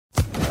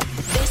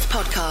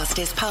podcast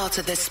is part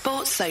of the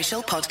Sports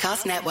Social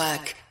Podcast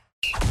Network.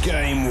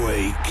 Game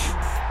week.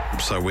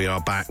 So we are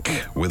back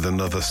with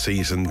another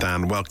season,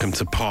 Dan. Welcome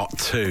to part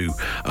 2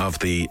 of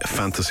the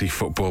fantasy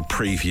football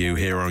preview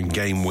here on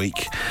Game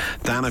Week.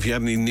 Dan, have you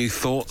had any new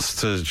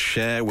thoughts to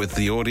share with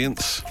the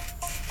audience?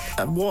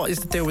 What is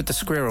the deal with the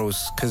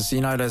squirrels? Because,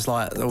 you know, there's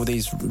like all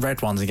these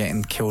red ones are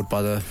getting killed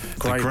by the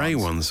grey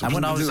ones. And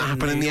when I was didn't that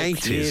happen in the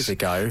 80s? Years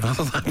ago, that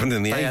happened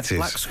in the 80s. They had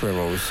black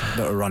squirrels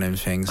that were running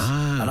things.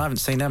 And I haven't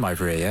seen them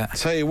over here yet.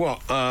 Tell you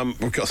what,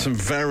 we've got some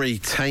very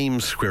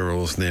tame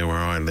squirrels near where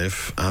I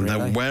live.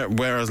 And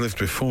where I lived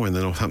before in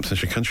the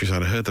Northamptonshire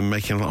countryside, I heard them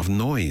making a lot of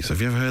noise.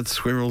 Have you ever heard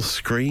squirrels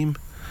scream?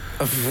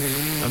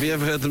 Have you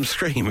ever heard them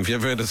scream? Have you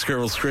ever heard a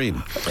squirrel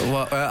scream?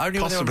 Well, only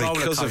possibly when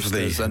because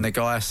of and the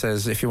guy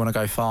says, if you want to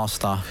go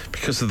faster.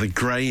 Because of the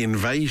grey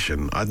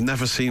invasion. I'd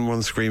never seen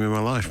one scream in my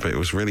life, but it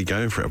was really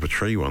going for it up a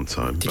tree one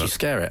time. Did you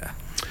scare it?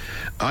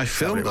 I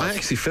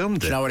actually filmed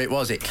it. Do you know what it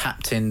was? It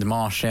captained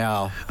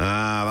Martial.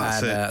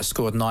 That's it.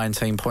 Scored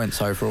 19 points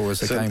overall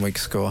as a game week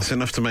score. It's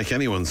enough to make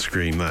anyone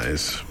scream, that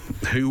is.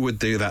 Who would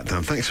do that,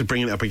 Dan? Thanks for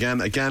bringing it up again.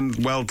 Again,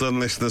 well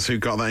done, listeners who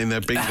got that in their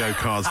bingo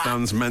cards.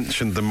 Dan's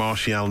mentioned the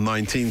Martial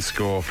 19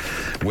 score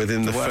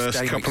within the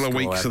first couple of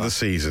weeks of the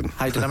season.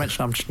 Hey, did I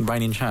mention I'm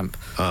reigning champ?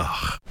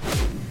 Ugh.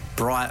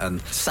 Brighton.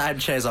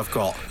 Sanchez I've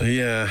got.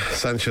 Yeah,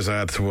 Sanchez I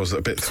had towards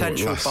a bit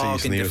potential last bargain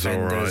season. He was all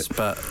right.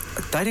 But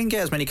they didn't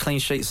get as many clean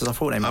sheets as I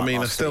thought they might. I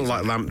mean, I still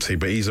like Lamptey,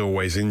 but he's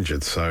always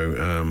injured,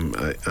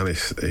 so and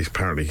he's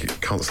apparently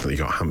constantly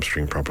got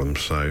hamstring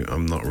problems, so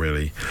I'm not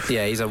really...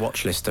 Yeah, he's a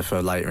watch lister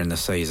for later in the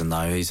season,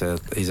 though. He's a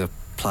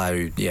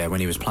player who, when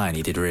he was playing,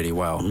 he did really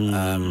well.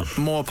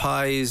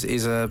 Morpay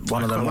is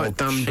one of the more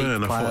Dan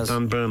Burn. players. I thought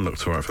Dan Burn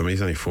looked all right for me.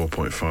 He's only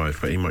 4.5,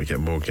 but he might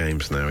get more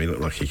games now. He looked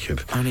like he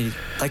could...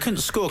 They couldn't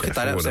score, could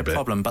they? That was their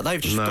problem. But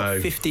they've just got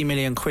 50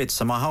 million quid.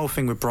 So my whole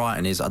thing with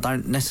Brighton is I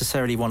don't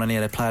necessarily want any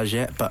of their players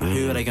yet, but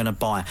who are they going to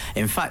buy?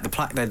 In fact,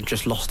 they've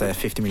just lost their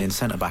 50 million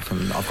centre-back,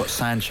 and I've got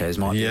Sanchez,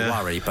 might be a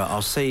worry, but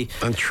I'll see.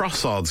 And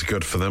Trossard's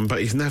good for them, but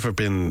he's never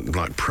been,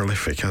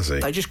 prolific, has he?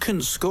 They just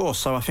couldn't score,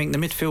 so I think the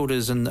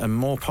midfielders and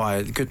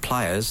Morpay, good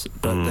players,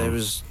 but there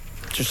was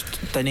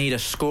they need a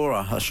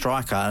scorer, a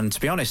striker, and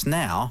to be honest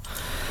now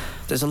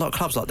there's a lot of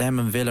clubs like them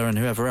and Villa and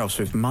whoever else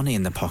with money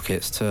in their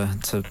pockets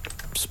to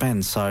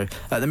spend. So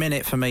at the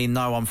minute, for me,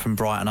 no one from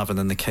Brighton other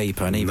than the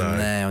keeper, and even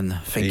there, and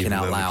thinking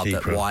out loud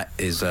that White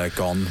is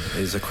gone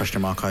is a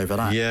question mark over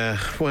that. Yeah,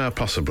 well,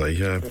 possibly.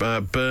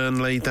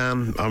 Burnley,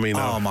 Dan. I mean,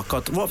 oh my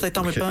God, what have they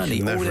done with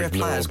Burnley? All their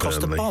players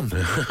cost a bomb.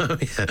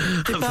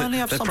 Did Burnley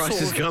have some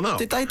sort of... gone up?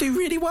 Did they do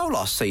really well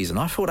last season?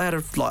 I thought they had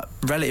a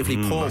relatively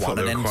poor one,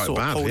 and then sort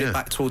of pulled it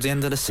back towards the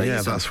end of the season.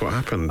 Yeah, that's what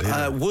happened.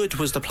 Yeah. Wood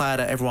was the player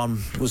that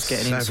everyone was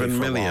getting into.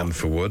 7 million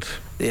for Wood.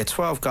 Yeah,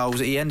 12 goals.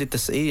 He ended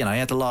he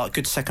had a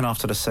good second half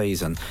to the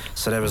season.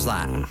 So there was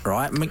that,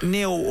 right?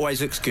 McNeil always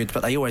looks good,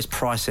 but they always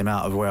price him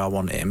out of where I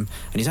want him,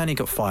 and he's only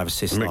got 5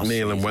 assists.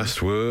 McNeil and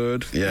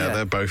Westwood,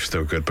 they're both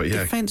still good, but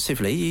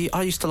defensively,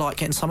 I used to like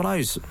getting some of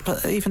those,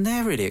 but even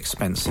they're really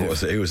expensive.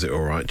 Who was it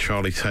all right?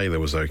 Charlie Taylor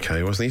was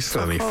okay, wasn't he?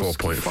 Still only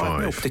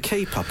 4.5. The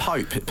keeper,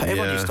 Pope.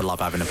 Everyone used to love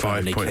having a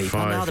Burnley keeper.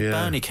 Now the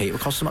Burnley keeper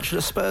costs as much as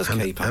a Spurs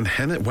keeper.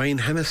 And Wayne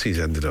Hennessy's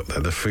ended up there,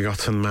 the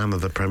forgotten man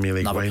of the Premier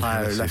League. Another Wayne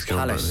player who left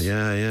Palace.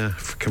 Yeah.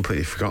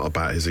 Completely forgot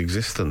about his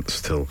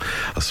existence till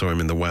I saw him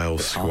in the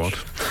Wales squad.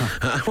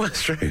 Well,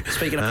 that's true.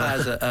 Speaking of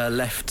players that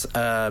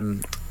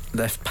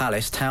left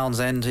Palace,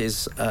 Townsend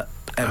is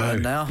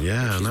Everton now, which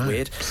is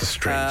weird. It's a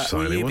strange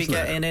signing, will you be wasn't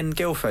it? getting in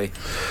Gylfi?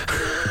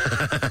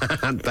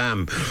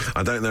 Damn,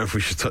 I don't know if we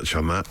should touch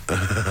on that,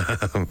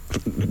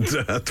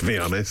 to be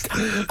honest.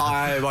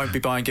 I won't be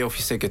buying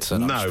Gylfi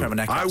Sigurdsson.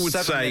 No, I would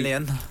 7 say...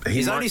 million.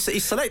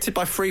 He's selected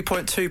by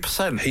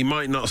 3.2%. He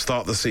might not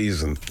start the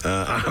season,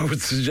 I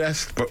would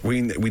suggest, but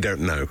we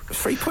don't know.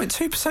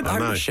 3.2%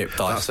 ownership,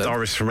 Dyson. That's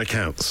Doris from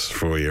accounts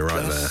for you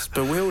right That's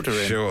there.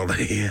 Bewildering.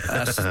 Surely.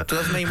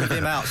 Doesn't mean with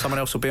him out, someone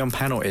else will be on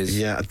penalties.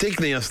 Yeah,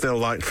 Digney I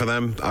still like for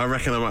them. I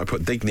reckon I might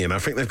put Digney in. I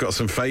think they've got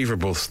some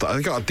favourable start.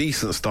 They've got a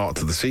decent start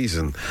to the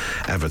season,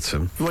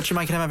 Everton. What do you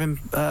make of him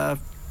having...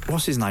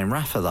 what's his name?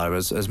 Rafa, though,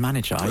 as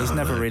manager. He's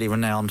never really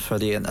renowned for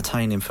the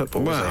entertaining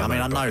football, was he? I mean,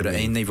 I know that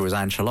neither was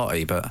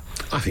Ancelotti, but...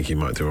 I think he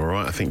might do all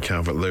right. I think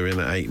Calvert-Lewin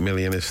at 8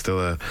 million is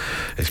still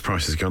his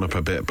price has gone up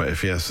a bit, but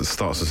if he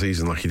starts the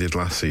season like he did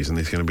last season,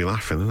 he's going to be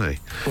laughing, isn't he?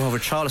 Well,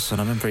 Richarlison,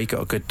 I remember he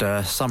got a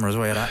good summer as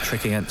well. He had a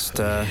hat-trick against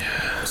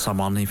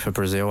someone for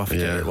Brazil. I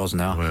forget who it was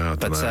now. Well,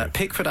 but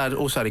Pickford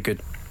also had a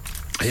good...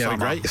 He had a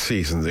great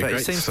season, but he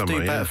seems to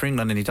do better for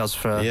England than he does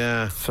for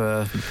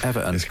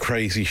Everton. His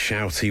crazy,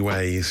 shouty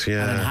ways, And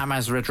then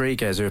James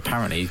Rodriguez, who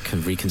apparently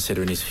can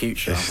reconsider in his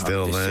future. He's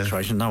still this there.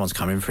 Situation. No one's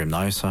coming for him,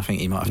 though, so I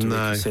think he might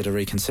have to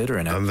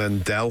reconsidering it. And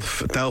then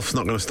Delph's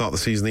not going to start the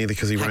season either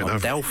because he won't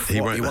have...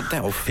 You want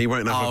Delph? He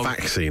won't have a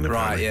vaccine,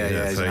 apparently.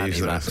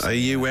 Right,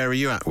 so where are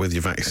you at with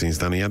your vaccines,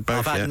 Danny? You had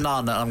both I've had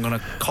none, and I'm going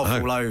to cough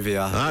all over you.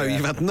 Oh,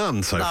 you've had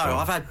none so far? No,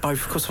 I've had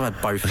both. Of course I've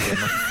had both of them.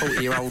 A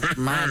 40-year-old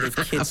man with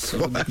kids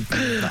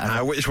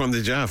Which one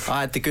did you have?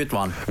 I had the good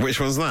one. Which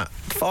one's that?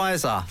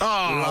 Pfizer.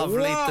 Oh,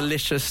 lovely, what?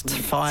 delicious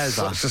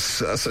Pfizer.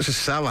 Such a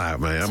sellout,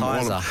 mate.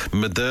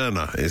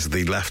 Moderna is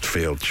the left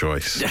field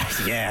choice.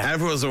 Yeah.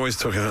 Everyone's always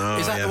talking.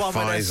 Is that the one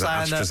where they're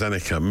Pfizer, saying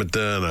AstraZeneca,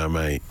 Moderna,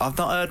 mate. I've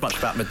not heard much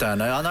about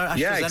Moderna. I know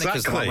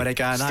AstraZeneca's the one where they're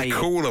going, it's the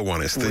cooler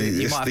one. It's the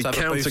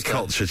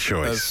counterculture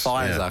choice. Of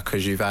Pfizer,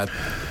 because you've had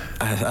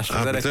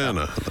AstraZeneca.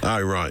 Moderna.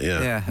 Oh, right,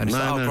 yeah. Yeah, and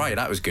it's great,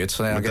 that was good.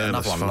 So I'll get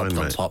another one locked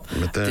on top.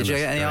 Did you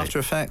get any after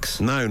effects?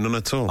 No, none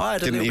at all. I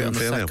had Didn't even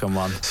feel the second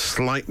one.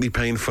 Slightly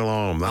painful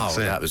arm. That's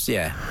it. That was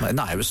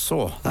No, it was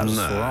sore. That was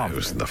a sore arm. It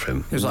was nothing.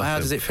 It was like, how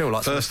does it feel?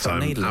 Like first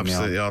time,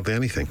 absolutely hardly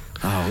anything.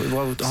 Oh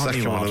well,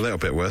 second one a little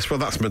bit worse. Well,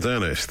 that's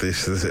Moderna.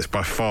 It's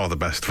by far the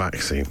best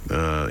vaccine.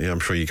 I'm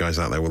sure you guys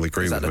out there will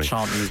agree with me. Is that the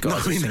chant you've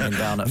got singing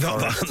down at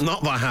Forest?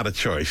 Not that I had a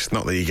choice.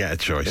 Not that you get a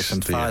choice.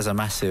 Listen, Pfizer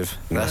massive.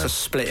 That's a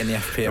split in the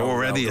FPL.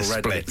 Already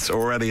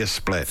a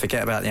split.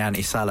 Forget about the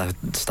anti-Salah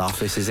stuff.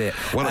 This is it.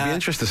 Well, it'd be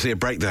interesting to see a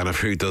breakdown of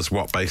who does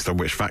what based on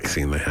which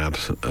vaccine they had.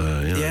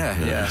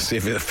 See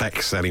if it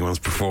affects anyone's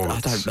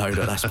performance. I don't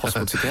know that's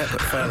possible to get,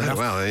 but fair enough.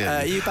 Well,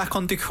 yeah. Are you back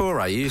on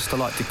Decore? You used to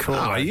like Decore.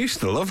 I used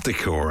to love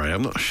Decore.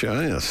 I'm not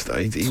sure.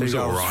 He was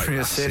all right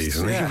last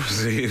season. Yeah.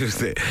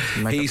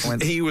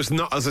 He was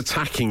not as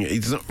attacking.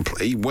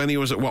 When he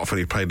was at Watford,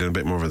 he played in a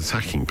bit more of an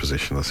attacking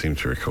position, I seem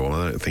to recall.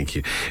 I don't think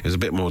he was a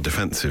bit more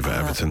defensive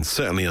at Everton,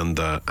 certainly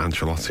under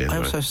Ancelotti. Anyway. I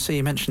also see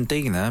you mentioned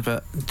Dean there,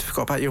 but you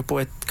forgot about your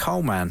boy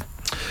Coleman.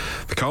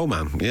 The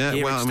Coleman, yeah.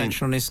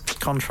 Extension on his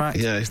contract.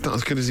 Yeah, he's not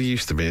as good as he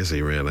used to be, is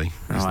he, really?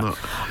 He's not.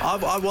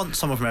 I want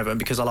someone from Everton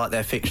because I like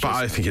their fixtures. But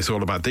I think it's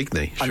all about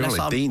Digny. Surely,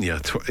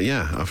 Dina.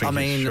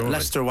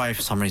 Leicester away,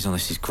 for some reason,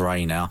 this is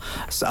grey now.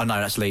 No,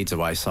 that's Leeds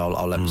away, so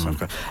I'll let myself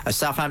go.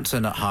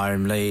 Southampton at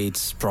home,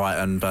 Leeds,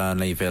 Brighton,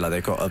 Burnley, Villa.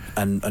 They've got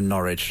a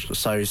Norwich.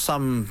 So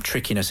some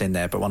trickiness in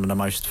there, but one of the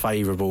most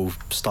favourable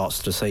starts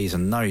to the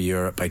season. No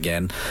Europe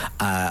again.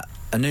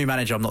 A new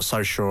manager I'm not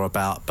so sure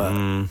about,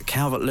 but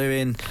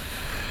Calvert-Lewin's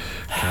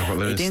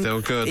still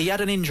good. He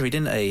had an injury,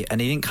 didn't he?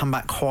 And he didn't come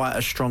back quite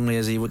as strongly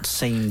as he would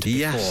seemed before.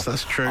 Yes,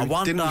 that's true.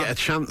 Didn't get a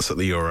chance at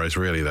the Euros,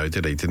 really, though,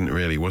 did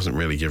he? Wasn't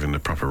really given a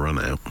proper run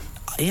out.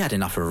 He had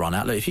enough of a run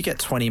out. Look, if you get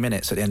 20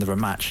 minutes at the end of a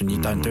match and you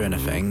don't do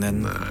anything,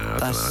 then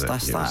that's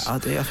that. I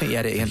think he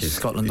had it against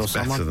Scotland or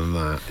someone. He's better than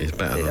that. He's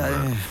better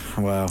than that.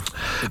 Well,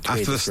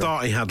 after the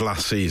start he had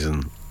last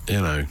season,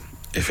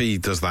 if he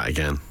does that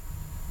again,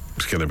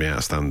 it's going to be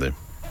outstanding,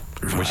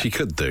 which he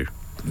could do.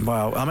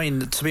 Well, I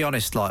mean, to be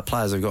honest,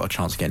 players have got a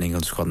chance of getting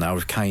England squad now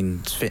with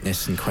Kane's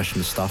fitness and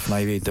question stuff.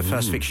 Maybe the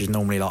first fixture is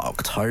normally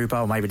October,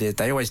 or maybe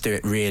they always do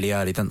it really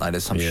early, don't they?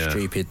 There's some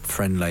stupid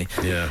friendly.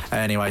 Yeah.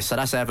 Anyway, so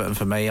that's Everton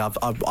for me. I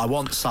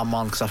want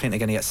someone because I think they're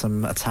going to get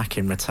some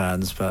attacking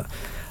returns, but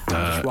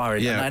I'm just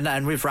worried. Yeah.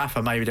 And with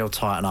Rafa, maybe they'll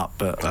tighten up,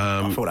 but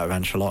I thought that with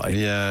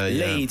Ancelotti.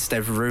 Leeds,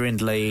 they've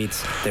ruined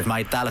Leeds. They've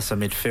made Dallas a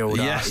midfielder.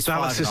 Yes,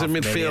 Dallas is a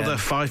midfielder,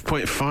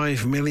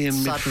 5.5 million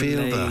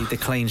Suddenly, midfielder. The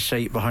clean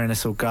sheet behind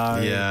us will go.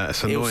 Yeah,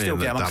 it's annoying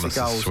that Dallas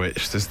has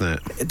switched,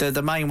 isn't it?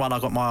 The main one I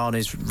got my eye on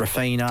is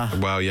Rafinha.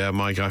 Well, yeah,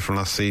 my guy from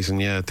last season,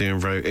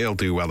 he'll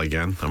do well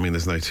again. I mean,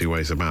 there's no two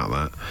ways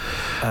about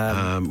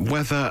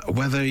that.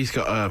 Whether he's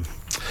got a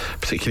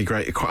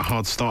particularly quite a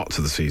hard start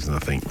to the season, I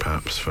think,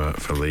 perhaps for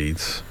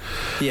Leeds.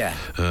 Yeah.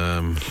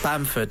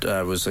 Bamford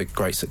was a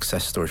great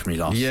success story for me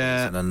last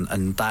season,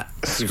 and that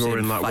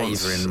scoring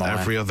once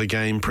every other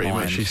game, pretty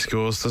much he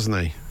scores, doesn't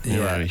he?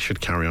 He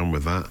should carry on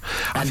with that.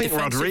 I think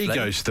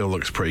Rodrigo still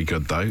looks pretty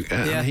good though,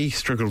 and he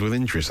struggled with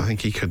injuries. I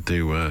think he could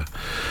do a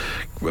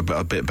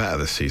bit better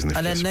this season if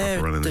he gets a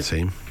proper run in the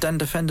team. Then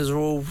defenders are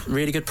all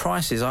really good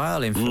prices.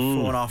 Earling for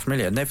 $4.5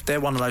 million. They're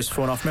one of those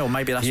 $4.5 million.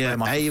 Maybe that's where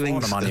my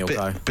money will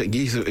go. But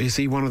is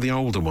he one of the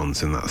older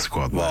ones in that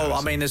squad? Well,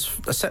 I mean, there's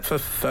except for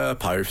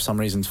Firpo, for some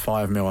reason,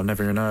 $5 million I've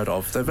never even heard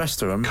of. The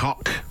rest of them,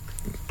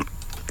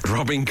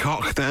 Robin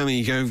Koch. Down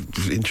you go.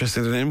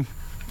 Interested in him?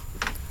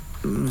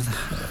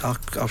 I'll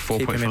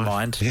keep him in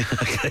mind. Yeah,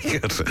 okay,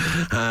 good.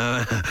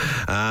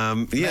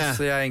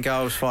 Meslier in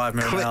goals, $5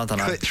 million. I don't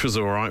know. Klitsch was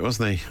all right,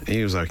 wasn't he?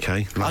 He was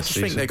okay. I just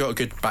think they got a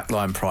good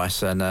backline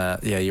price, and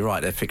you're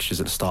right. Their fixtures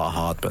at the start are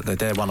hard, but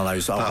they're one of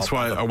those. That's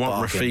why I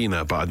want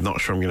Rafinha, but I'm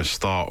not sure I'm going to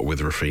start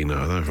with Rafinha. I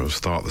don't know if I'll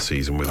start the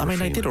season with. Rafinha.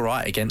 They did all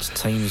right against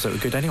teams that were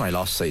good anyway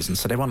last season,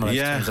 so they're one of those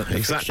teams that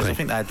exactly. I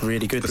think they had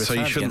really good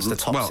returns against the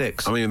top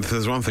six. I mean, if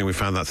there's one thing we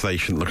found out today, you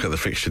shouldn't look at the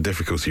fixture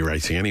difficulty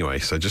rating anyway.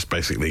 So just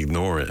basically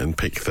ignore it and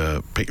pick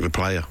the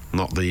player,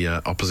 not the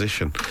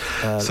opposition.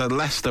 So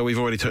Leicester, we've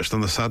already touched on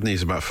the sad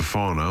news about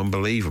Fofana.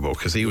 Unbelievable,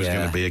 because he was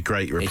going to be a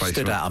great replacement.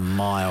 He stood out a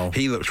mile.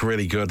 He looked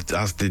really good,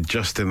 as did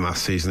Justin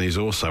last season. He's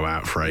also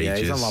out for ages. Yeah,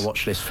 he's on my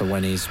watch list for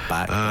when he's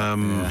back.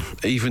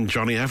 Even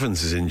Johnny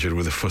Evans is injured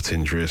with a foot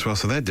injury as well.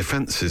 So their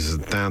defence is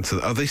down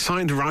to... they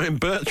signed Ryan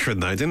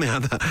Bertrand, though, didn't they? I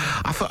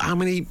thought, how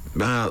many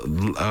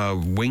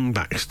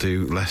wing-backs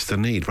do Leicester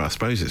need? But I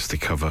suppose it's to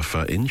cover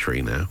for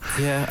injury now.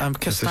 Yeah,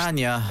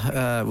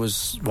 Castagna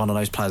was one of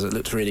those players that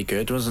looked really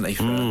good, wasn't he,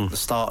 for the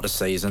start of the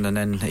season, and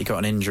then he got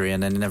an injury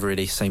and then never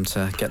really seemed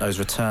to get those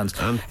returns.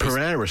 And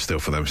Pereira still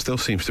for them still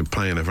seems to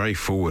play in a very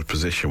forward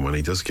position when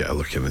he does get a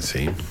look in the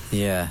team.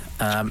 Yeah.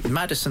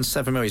 Maddison,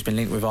 7 mil, he's been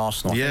linked with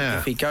Arsenal. Yeah.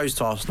 If he goes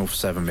to Arsenal for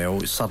 7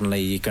 mil, suddenly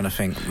you're going to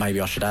think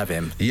maybe I should have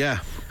him. Yeah,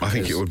 I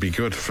think it would be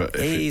good for...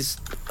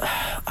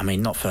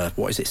 not for,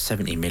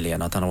 70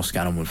 million? I don't know what's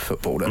going on with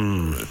football.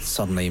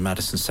 Suddenly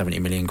Maddison's 70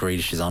 million,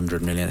 Grealish is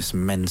 100 million. It's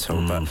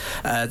mental. But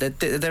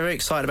they're very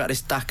excited about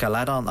this Daka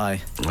lad, aren't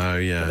they? Oh,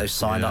 yeah. That they've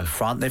signed up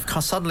front. They've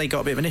suddenly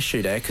got a bit of an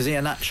issue there because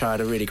Iheanacho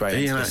had a really great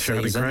end to the season.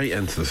 Had a great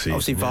end to the season.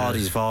 Obviously,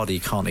 Vardy's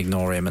Vardy, can't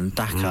ignore him. And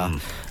Daka,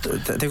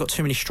 they've got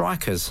too many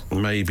strikers.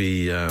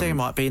 Maybe... they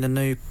might be in a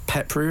new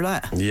Pep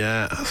roulette.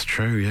 Yeah, that's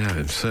true,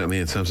 yeah. Certainly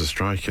in terms of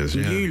strikers,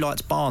 yeah. You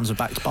liked Barnes and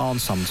backed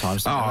Barnes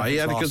sometimes. Oh, he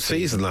had a good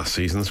season last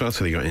season as well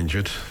till he got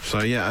injured.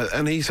 So, yeah,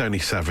 and he's only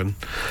 7.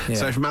 Yeah.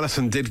 So if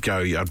Maddison did go,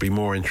 I'd be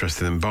more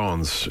interested in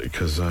Barnes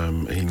because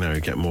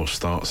he'd get more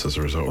starts as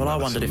a result of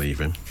Maddison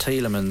leaving.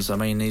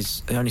 Tielemans,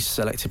 he's only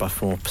selected by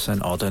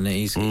 4% odd, and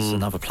he's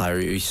another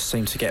player who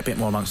seemed to get a bit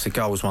more amongst the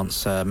goals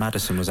once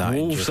Maddison was out.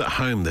 Wolves injured. At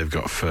home, they've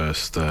got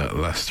first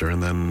Leicester,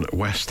 and then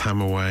West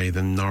Ham away,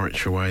 then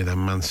Norwich away,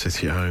 then Man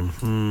City at home.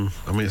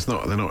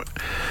 They're not.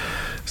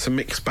 It's a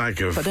mixed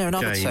bag of. But they're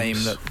another games. team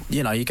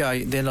that you go.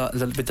 They're like,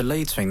 with the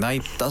Leeds thing.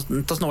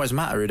 Doesn't always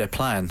matter who they're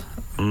playing.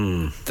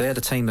 They're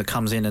the team that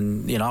comes in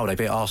and they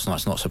beat Arsenal.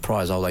 It's not a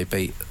surprise. They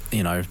beat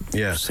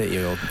City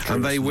or.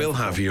 And they will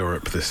have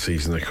Europe this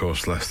season, of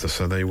course, Leicester.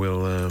 So they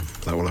will.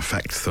 That will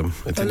affect them.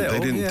 They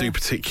didn't do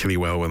particularly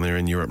well when they were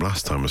in Europe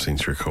last time. I seem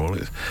to recall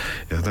it.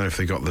 I don't know if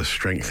they got the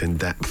strength in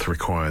depth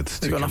required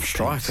to got enough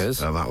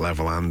strikers at that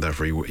level and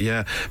every.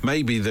 Yeah,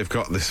 maybe they've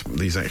got this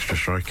extra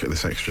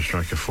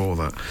striker for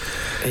that.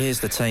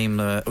 Here's the team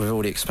with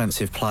all the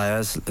expensive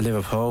players.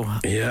 Liverpool.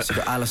 Yeah. So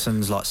you've got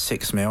Alisson's like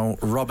 6 mil.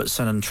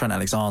 Robertson and Trent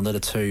Alexander, the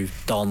two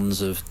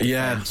dons of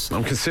defence. Yeah,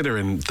 I'm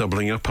considering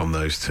doubling up on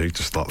those two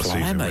to start the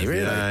season.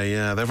 Really?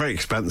 Yeah, they're very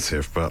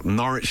expensive, but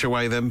Norwich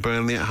away, then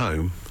Burnley at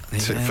home.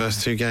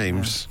 First 2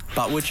 games. Yeah.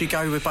 But would you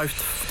go with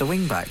both the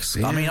wing backs?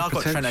 Yeah, I've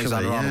got Trent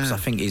Alexander-Arnold because I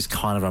think he's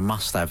kind of a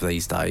must-have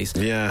these days.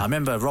 Yeah. I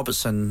remember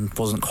Robertson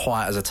wasn't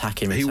quite as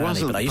attacking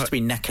returning, but they used to be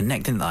neck and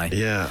neck, didn't they?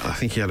 Yeah, I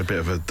think he had a bit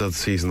of a dud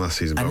season last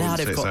season, and but now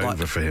they've got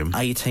for him.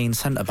 18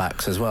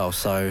 centre-backs as well,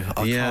 so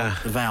I can't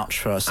vouch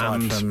for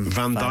aside from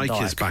Van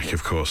Dijk is back,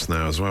 of course,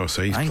 now as well,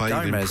 so he's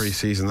played in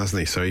pre-season, hasn't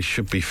he? So he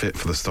should be fit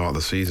for the start of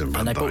the season.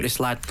 And they brought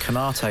this lad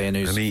Konate in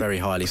who's very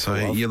highly thought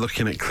of. So you're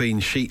looking at clean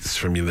sheets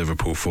from your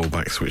Liverpool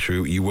fullbacks, which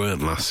you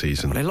weren't last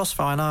season. Well, they lost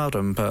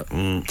Wijnaldum, but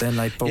then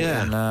they brought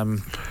in...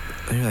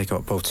 who they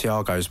got? Well,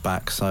 Thiago's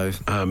back, so...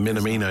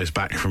 Minamino's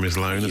back from his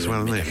loan as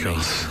well, isn't he, of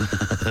course?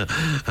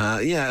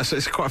 So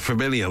it's quite a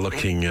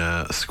familiar-looking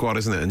squad,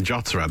 isn't it? And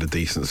Jota had a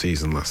decent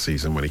season last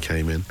season when he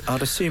came in.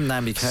 I'd assume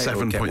Naby Keita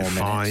will get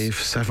more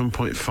minutes.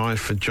 7.5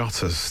 for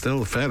Jota,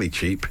 still fairly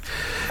cheap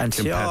and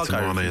compared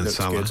to Mane and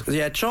Salah. Good.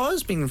 Yeah,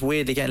 Jota's been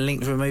weirdly getting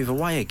linked with a move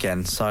away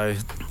again, so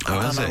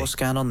I don't know what's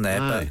going on there.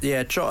 But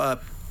yeah,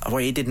 Jota... Well,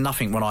 he did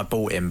nothing when I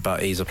bought him,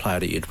 but he's a player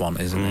that you'd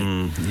want, isn't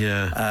he?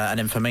 Yeah. And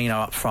then Firmino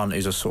up front,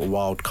 who's a sort of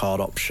wild card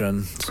option.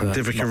 And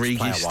Divock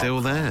Origi's still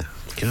there.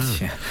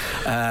 Yeah.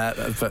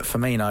 But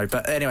Firmino.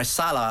 But anyway,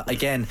 Salah,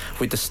 again,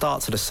 with the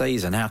start to the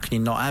season, how can you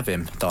not have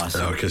him,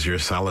 Dyson? Oh, because you're a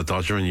Salah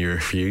dodger and you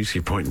refuse.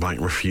 You point blank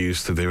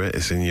refuse to do it.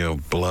 It's in your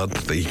blood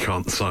that you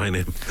can't sign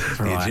him,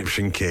 the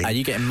Egyptian king. Are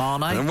you getting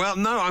Mane? Well,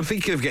 no, I'm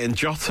thinking of getting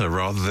Jota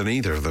rather than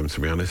either of them, to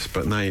be honest.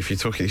 But no, if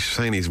you're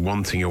saying he's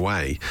wanting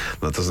away,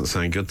 that doesn't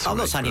sound good to me. I'm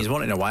not saying he's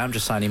wanting away, I'm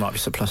just saying he might be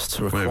surplus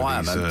to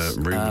requirements. These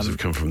rumours have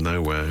come from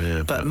nowhere,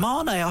 yeah. But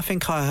Mane, I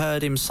think I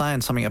heard him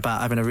saying something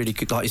about having a really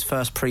good, like his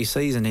first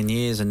pre-season in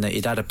years, and that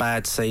he'd had a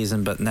bad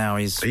season, but now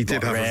he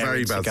did have a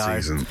very bad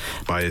season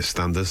by his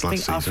standards last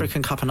season. I think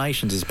African Cup of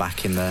Nations is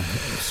back in the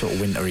sort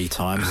of wintry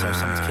time, so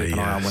something to keep an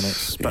eye on when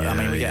it's. But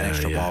we get an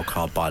extra wild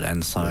card by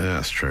then, so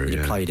that's true.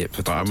 You played it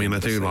for. But I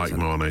do like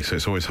Mane, so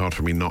it's always hard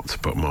for me not to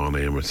put Mane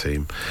in my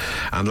team.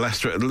 And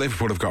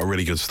Liverpool have got a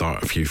really good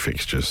start, a few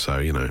fixtures, so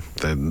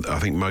I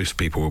think most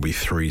people will be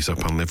 3s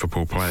up on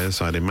Liverpool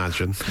players, I'd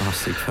imagine.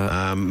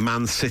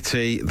 Man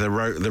City, the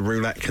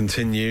roulette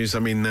continues.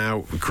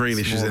 Now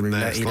Grealish is in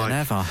there. It's like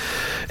ever.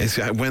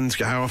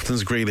 How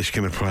often's Grealish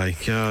going to play?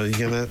 You're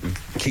going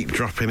to keep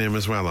dropping him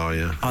as well, are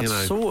you? I'd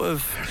sort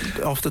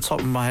of, off the top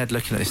of my head,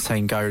 looking at this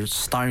team, go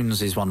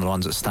Stones is one of the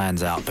ones that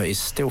stands out, but he's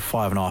still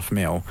 5.5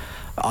 mil.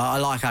 I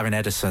like having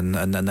Edison,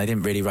 and then they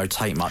didn't really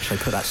rotate much. They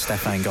put that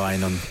Stefan guy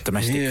in on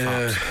domestic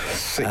cups.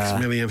 6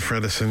 million for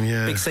Edison,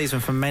 Big season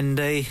for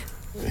Mendy.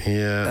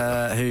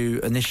 Who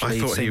initially I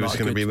thought he was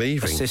going to be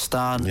leaving,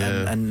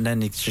 and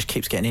then he just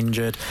keeps getting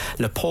injured.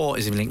 Laporte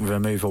is linked with a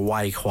move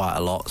away quite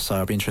a lot, so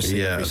I'll be interested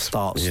if he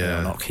starts there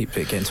or not. Keep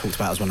it getting talked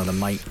about as one of the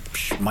mate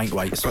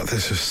weights. But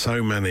there's just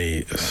so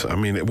many.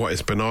 What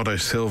is Bernardo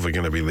Silva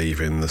going to be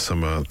leaving the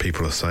summer?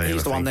 People are saying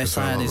he's the one they're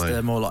saying is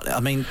the more likely.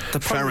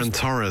 Ferran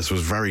Torres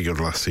was very good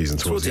last season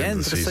towards the end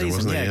of the season,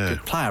 wasn't he?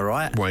 Good player,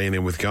 right? Weighing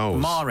in with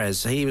goals.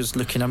 Mahrez, he was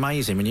looking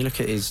amazing. When you look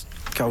at his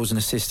goals and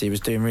assists, he was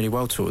doing really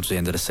well towards the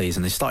end of the season.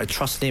 season. He started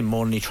trusting him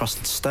more than he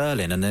trusted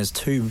Sterling, and there's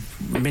 2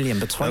 million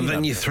between them. And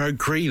then you throw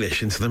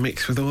Grealish into the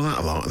mix with all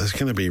that lot. There's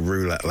going to be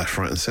roulette left,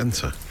 right and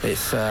centre.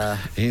 It's...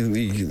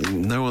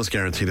 no one's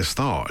guaranteed a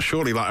start.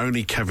 Surely,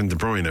 only Kevin De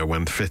Bruyne,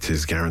 when fit,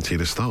 is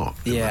guaranteed a start.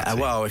 Yeah,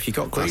 well, if you've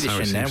got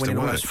Grealish in there, winning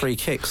all those free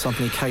kicks,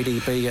 suddenly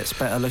KDB gets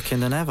better looking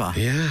than ever.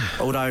 Yeah.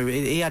 Although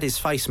he had his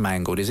face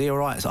mangled. Is he all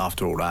right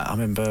after all that? I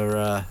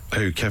remember...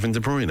 Kevin De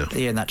Bruyne?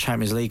 Yeah, in that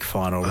Champions League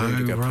final,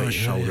 Rudiger put his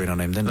shoulder in on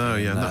him, didn't he? Oh,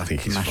 yeah, I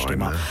think he's fine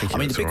now. I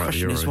mean, the big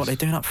question is what they're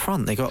doing up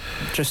front. They got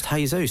just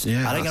Jesus.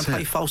 Yeah, are they going to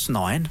play false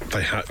 9?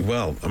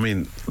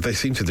 They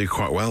seem to do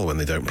quite well when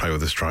they don't play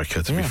with a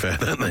striker, to be fair,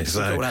 don't they?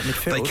 So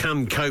they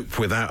can cope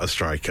without a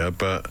striker,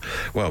 but,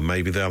 well,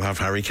 maybe they'll have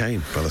Harry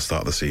Kane by the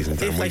start of the season.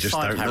 If they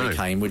signed Harry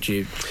Kane, would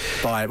you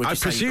buy it? I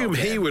presume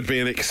he would be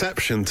an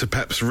exception to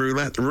Pep's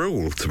roulette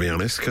rule, to be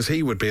honest, because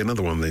he would be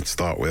another one they'd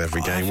start with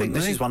every game, wouldn't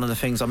they? This is one of the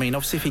things. I mean,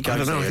 obviously, if he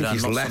goes there, he'll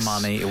earn lots of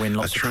money, he'll win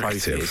lots of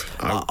trophies.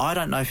 I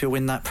don't know if he'll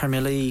win that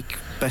Premier League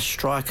best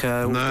striker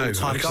all-time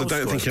goal because I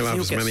don't think he'll have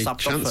as many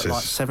chances.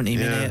 At 70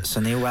 minutes,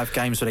 and he'll have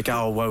games where they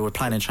go, we're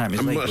playing in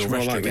Champions League. I'm much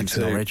more likely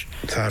to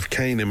have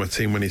Kane in my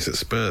team when he's at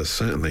Spurs,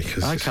 certainly.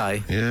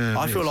 Okay. Yeah.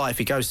 I feel like if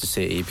he goes to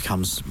City, he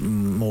becomes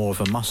more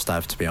of a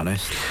must-have, to be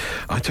honest.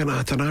 I don't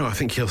know. I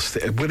think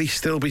will he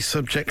still be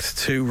subject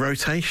to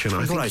rotation? I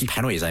think all those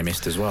penalties they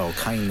missed as well.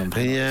 Kane and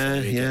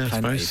penalties. Yeah, I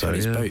suppose so.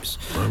 His boots.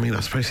 I mean,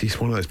 I suppose he's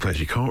one of those players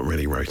you can't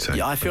really rotate.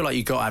 Yeah, I feel like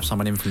you've got to have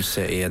someone in from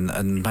City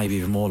and maybe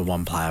even more than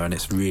one player, and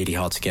it's really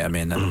hard to get them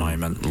in at the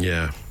moment.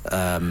 Yeah.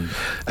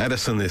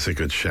 Edison is a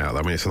good shout.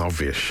 I mean, it's an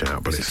obvious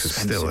shout, but it's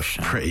still a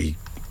pretty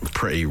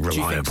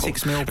reliable.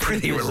 6 mil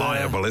pretty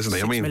reliable, isn't he?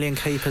 6 million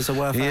keepers are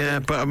worth. Yeah,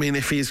 but I mean,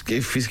 if he's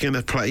going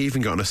to play, he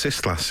even got an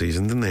assist last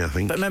season, didn't he? I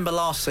think. But remember,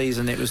 last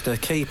season it was the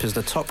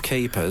top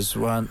keepers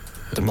weren't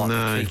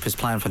the keepers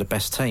playing for the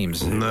best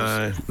teams.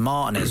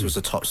 Martinez was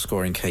the top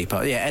scoring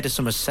keeper. Yeah,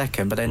 Edison was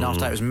second, but then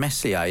after that it was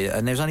Messier,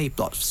 and there was only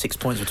 6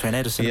 points between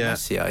Edison and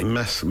Messier.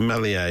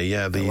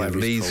 Melier, the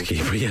Leeds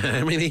keeper. Yeah,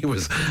 I mean, he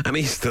was, and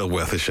he's still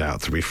worth a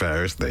shout, to be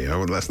fair, isn't he?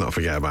 Let's not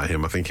forget about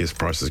him. I think his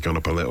price has gone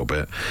up a little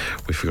bit.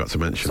 We forgot to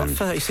mention him.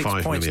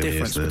 36 points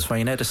difference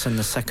between Edison,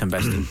 the second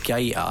best, and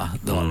Gator,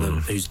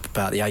 who's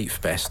about the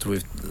 8th best,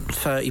 with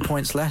 30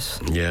 points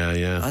less.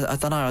 Yeah. I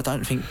don't know. I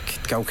don't think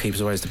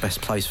goalkeeper's always the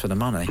best place for the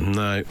money.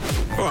 No.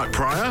 All right,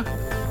 Pryor.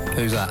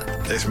 Who's that?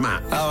 It's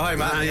Matt. Oh, hi,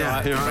 Matt. Yeah,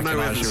 I know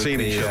we haven't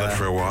seen each other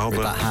for a while,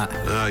 but that hat.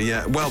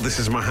 Yeah. Well, this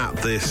is my hat.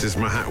 This is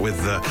my hat with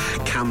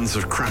cans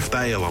of craft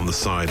ale on the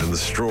side and the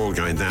straw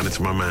going down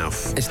into my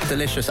mouth. It's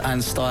delicious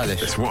and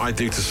stylish. It's what I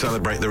do to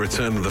celebrate the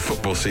return of the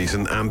football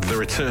season and the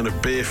return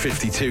of Beer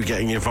 52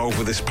 getting involved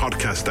with this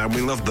podcast, and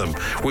we love them.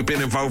 We've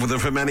been involved with them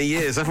for many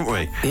years, haven't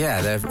we?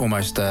 Yeah, they're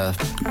almost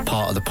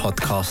part of the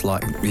podcast,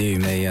 like you,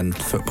 me, and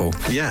football.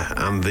 Yeah,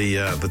 and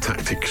the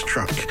Tactics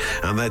truck,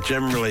 and they're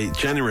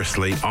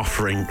generously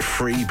offering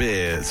free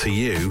beer to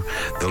you,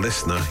 the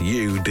listener,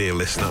 you, dear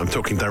listener. I'm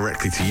talking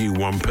directly to you,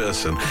 one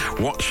person,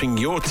 watching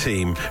your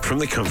team from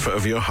the comfort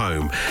of your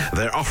home.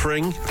 They're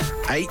offering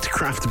 8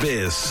 craft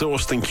beers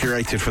sourced and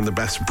curated from the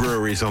best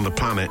breweries on the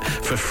planet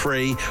for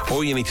free.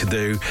 All you need to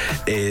do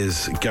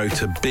is go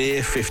to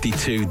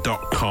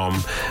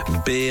beer52.com,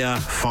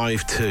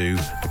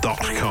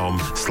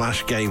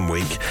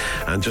 beer52.com/gameweek,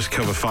 and just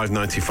cover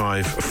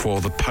 $5.95 for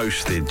the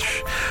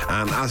postage.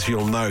 And as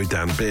you'll know,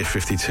 Dan, Beer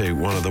 52,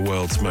 one of the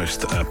world's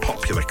most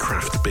popular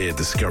craft beer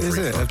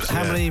discovery clubs.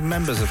 How many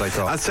members have they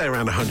got? I'd say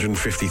around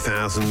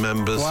 150,000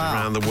 members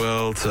around the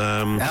world.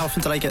 How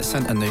often do they get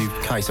sent a new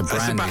case, a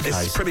brand new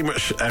case? It's pretty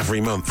much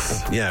every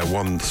month. Yeah,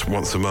 once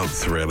a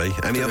month, really.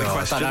 Any other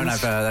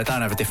questions? They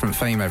don't have a different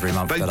theme every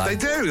month. They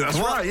do. That's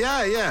right.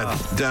 Yeah.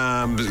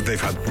 Oh.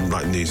 They've had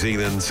like New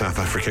Zealand, South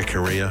Africa,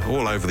 Korea,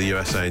 all over the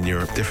USA and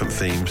Europe, different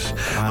themes.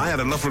 I had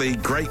a lovely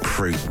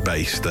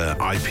grapefruit-based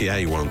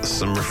IPA once.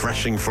 Some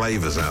refreshing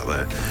flavours out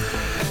there.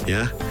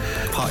 Yeah.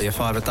 Part of your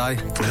 5 a day?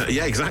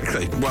 Yeah,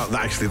 exactly. Well,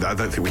 actually, I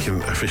don't think we can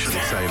officially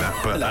say that,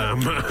 but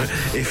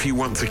if you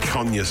want to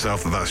con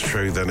yourself that that's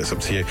true, then it's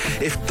up to you.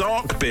 If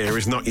dark beer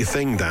is not your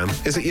thing, Dan,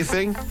 is it your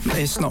thing?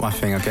 It's not my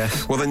thing, I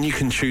guess. Well, then you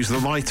can choose the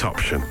light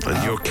option,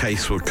 and your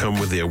case will come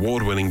with the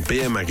award-winning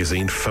beer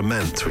magazine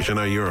Ferment, which I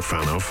know you're a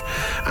fan of,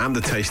 and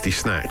a tasty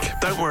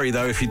snack. Don't worry,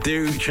 though, if you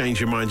do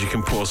change your mind, you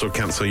can pause or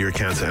cancel your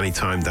account at any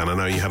time, Dan. I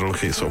know you had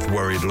a sort of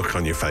worried look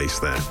on your face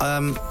there.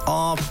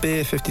 Are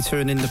Beer 52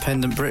 an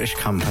independent British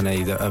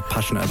company that are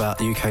passionate about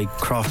the UK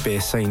craft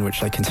beer scene, which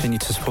they continue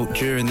to support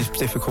during this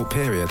difficult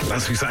period?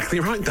 That's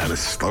exactly right, Dan.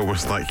 It's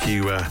almost like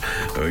you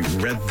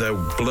read the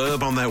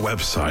blurb on their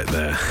website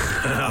there.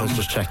 I was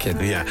just checking.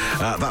 Yeah,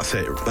 that's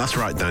it. That's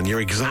right, Dan.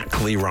 You're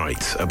exactly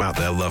right about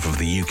their love of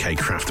the UK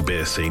craft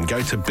beer scene.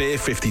 Go to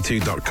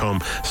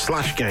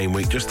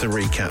beer52.com/gameweek, just to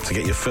recap, to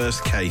get your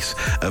first case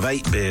of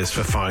 8 beers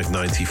for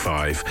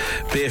 $5.95.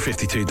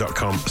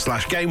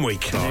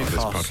 Beer52.com/gameweek.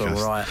 Newcastle,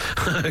 right.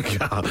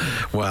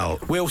 Well,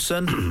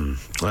 Wilson.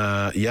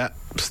 Yeah,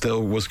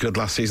 still was good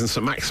last season.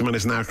 So Maximin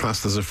is now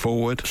classed as a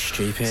forward.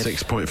 Stupid.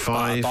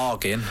 6.5. A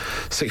bargain.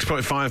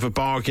 6.5 a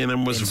bargain,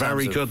 and was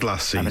very good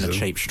last season. Having a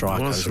cheap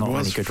striker. There's not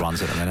many good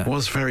ones at the minute.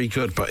 Was very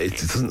good, but it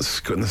doesn't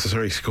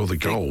necessarily score the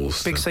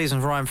goals. Big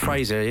season for Ryan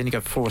Fraser. He only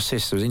got 4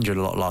 assists. He was injured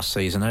a lot last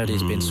season. Heard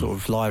he's been sort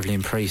of lively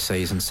in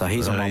pre-season, so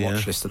he's on my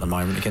watch list at the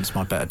moment against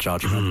my better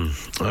judgment.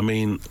 I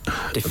mean,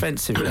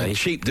 defensively,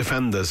 cheap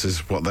defenders is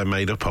what they're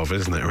made up of,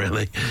 isn't it?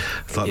 Really,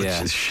 it's like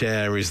the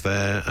share is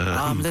there.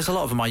 There's a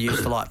lot of them I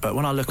used to like, but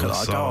when I look at it,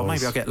 I go, oh,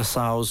 maybe I'll get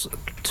Lascelles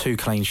 2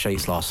 clean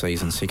sheets last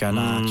season. So you go,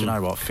 nah, do you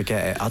know what?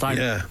 Forget it.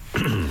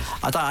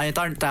 I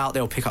don't doubt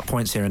they'll pick up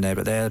points here and there,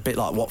 but they're a bit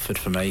like Watford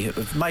for me.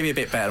 Maybe a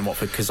bit better than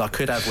Watford, because I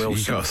could have Wilson.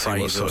 You've got to see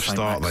what sort of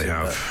start they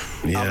have.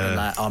 Other than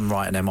that, I'm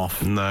writing them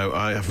off. No,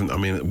 I haven't. I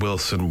mean,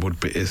 Wilson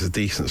is a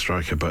decent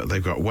striker, but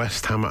they've got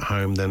West Ham at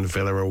home, then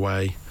Villa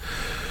away.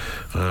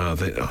 I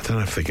don't know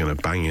if they're going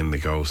to bang in the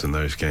goals in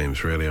those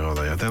games, really, are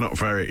they? They're not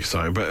very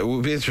exciting, but it will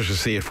be interesting to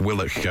see if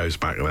Willock goes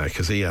back there,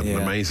 because he had an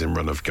amazing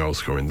run of goal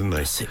scoring, didn't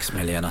he? 6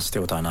 million. I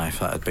still don't know if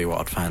that would be what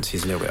I'd fancy.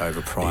 He's a little bit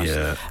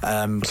overpriced.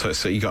 Yeah.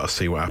 So you got to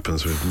see what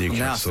happens with Newcastle.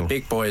 Now it's the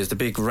big boys, the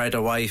big red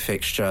away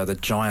fixture, the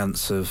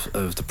giants of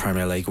the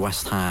Premier League,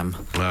 West Ham.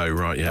 Oh,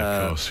 right, yeah,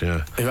 of course,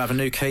 yeah. Who have a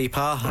new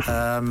keeper.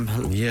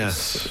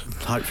 Yes.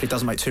 Hopefully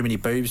doesn't make too many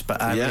boobs,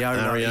 but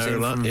Ariola is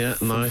in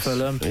from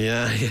Fulham.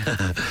 Yeah.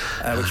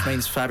 Which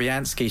means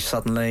Fabianski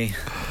suddenly,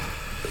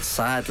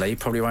 sadly,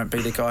 probably won't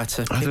be the guy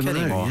to pick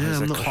anymore. Yeah, He's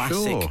I'm a not classic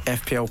sure.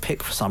 FPL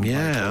pick for some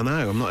Yeah, people. I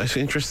know. I'm not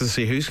interested to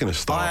see who's going to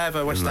start. I have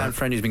a West Ham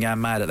friend who's been going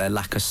mad at their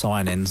lack of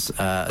signings,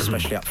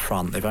 especially up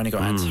front. They've only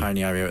got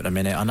Antonio here at the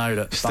minute. I know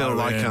that still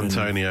like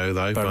Antonio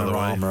though. By the way,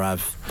 Rama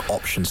have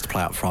options to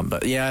play up front,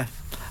 but yeah.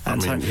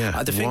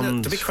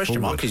 The big question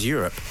mark is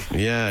Europe.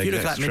 Yeah, if you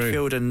look at that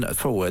midfield and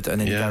forward,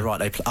 and then you go,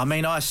 right,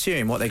 I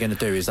assume what they're going to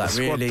do is that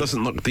the really squad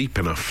doesn't look deep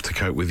enough to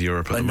cope with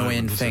Europe at the moment.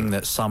 Annoying thing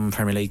that some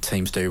Premier League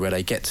teams do, where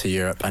they get to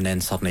Europe and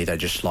then suddenly they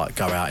just like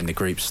go out in the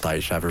group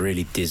stage, have a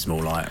really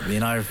dismal, I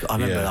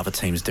remember other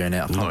teams doing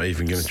it. I'm not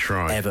even going to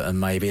try. Everton,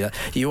 maybe.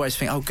 You always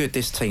think, oh, good,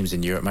 this team's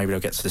in Europe, maybe they'll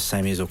get to the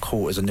semis or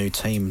quarters, a new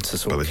team to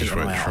sort of keep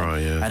them out.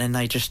 And then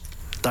they just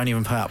don't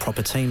even put out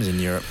proper teams in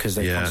Europe because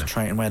they're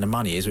concentrating where the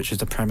money is, which is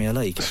the Premier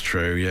League. It's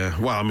true, yeah.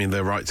 Well, I mean,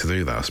 they're right to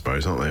do that, I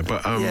suppose, aren't they?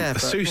 But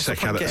Souček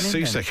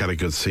had a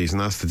good season,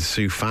 as did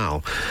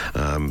Soufal.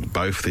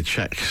 Both the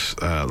Czechs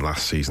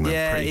last season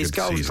had pretty good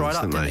seasons, dried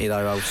up, didn't he,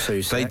 though, old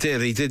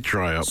Souček? He did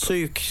dry up.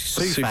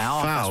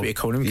 Soufal, that's what you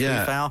call him,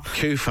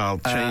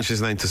 Kufal changed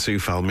his name to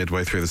Soufal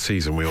midway through the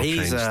season. We all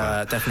changed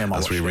that. Definitely on my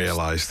as we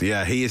realised.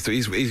 Yeah, he's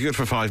good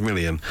for 5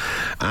 million.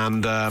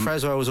 And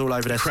Creswell was all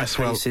over their set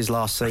pieces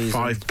last season.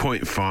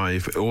 5.5.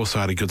 Also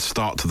had a good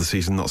start to the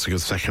season, not so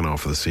good second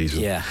half of the season.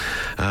 Yeah.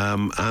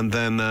 And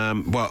then,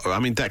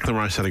 Declan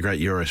Rice had a great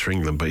Euros for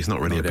England, but he's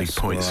not really a big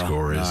point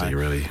scorer, is he,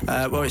 really?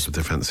 It's a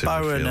defensive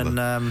Bowen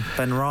midfielder. And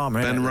Ben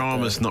Rama. Ben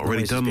Rama's not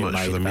really done much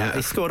for them yet.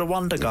 He scored a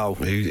wonder goal.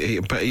 But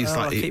he's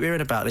I keep hearing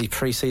about these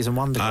pre-season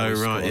wonder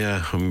goals. Oh, right,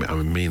 yeah. I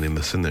mean,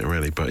 meaningless, isn't it,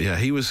 really? But yeah,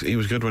 he was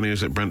good when he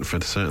was at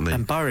Brentford, certainly.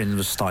 And Bowen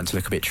was starting to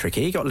look a bit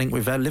tricky. He got linked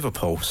with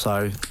Liverpool,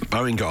 so...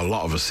 Bowen got a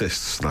lot of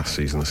assists last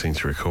season, I seem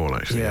to recall,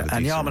 actually. Yeah,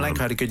 and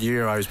Yarmolenko had a good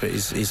Euros, but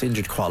he's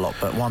injured quite a lot,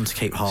 but one to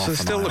keep half. So they're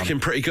still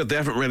looking pretty good. They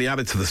haven't really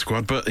added to the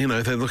squad, but,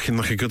 they're looking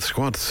like a good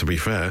squad, to be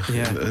fair.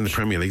 Yeah. In the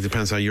Premier League,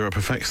 depends how Europe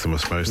affects them, I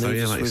suppose, though.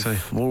 Yeah, like you say.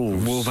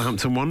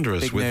 Wolverhampton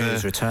Wanderers. Big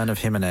news, return of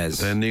Jimenez.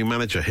 Their new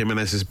manager.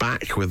 Jimenez is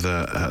back with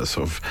a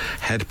sort of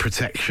head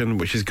protection,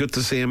 which is good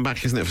to see him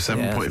back, isn't it, for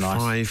 7.5.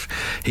 Nice.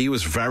 He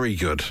was very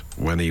good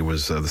when he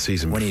was the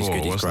season before,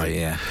 wasn't he? He's great,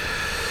 yeah.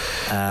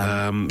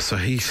 So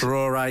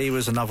Traore, he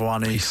was another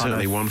one who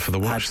certainly won for the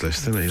watch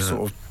list, didn't he?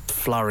 Sort of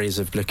flurries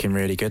of looking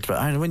really good, but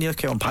when you look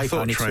at it on paper, I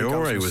thought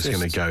Traore was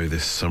going to go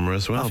this summer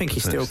as well. I think he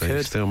still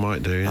could. Still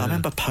might do. Yeah. I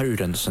remember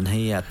Podence, and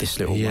he had this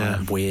little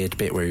weird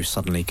bit where he was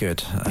suddenly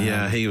good.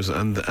 He was,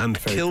 and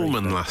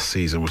Kilman last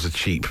season was a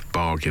cheap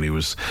bargain. He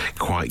was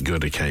quite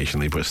good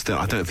occasionally, but still,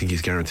 I don't think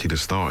he's guaranteed a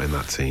start in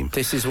that team.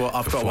 This is what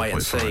I've got to wait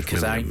and see,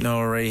 because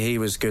Aït-Nouri, he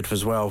was good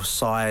as well.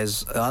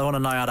 Size. I want to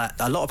know how that.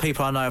 A lot of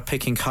people I know are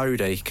picking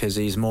Cody because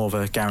he's more of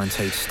a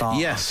guaranteed starter.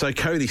 Yes, so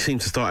Cody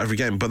seemed to start every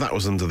game, but that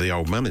was under the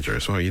old manager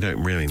as well. You don't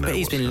really know. But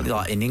he's been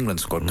in England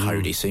squad,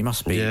 Cody, so he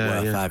must be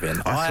worth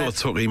having. I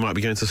thought he might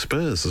be going to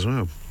Spurs as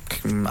well.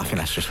 I think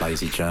that's just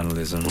lazy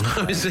journalism.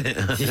 Is it?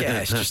 Yeah,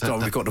 it's just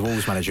we've got the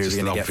Wolves manager. Just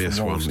we're going to get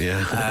from Wolves.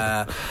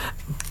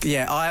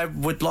 I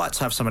would like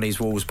to have some of these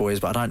Wolves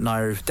boys, but I don't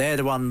know.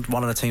 They're one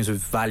of the teams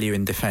with value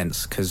in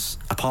defence, because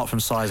apart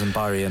from Size and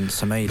Bowie and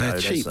Semedo,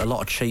 there's a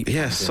lot of cheap.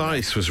 Yeah,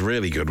 Size was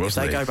really good,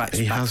 wasn't he? They go back to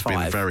he back has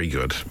five. Been very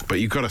good,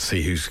 but you've got to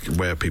see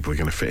where people are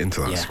going to fit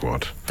into that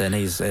squad. Then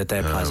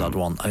they're players I'd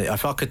want.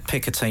 If I could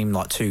pick a team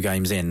like 2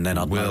 games in, then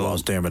I'd know what I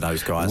was doing with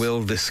those guys.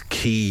 Will this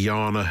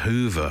Kiana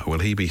Hoover, will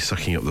he be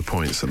sucking up the the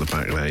points at the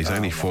back there. He's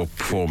only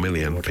 4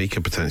 million. He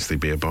could potentially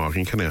be a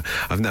bargain, couldn't he?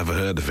 I've never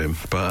heard of him,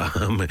 but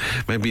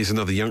maybe he's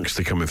another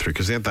youngster coming through,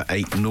 because they had that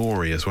 8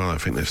 Nori as well. I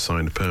think they've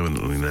signed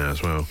permanently now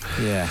as well.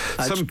 Yeah.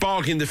 Some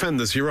bargain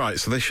defenders, you're right,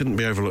 so they shouldn't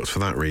be overlooked for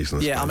that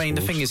reason. Yeah, I mean,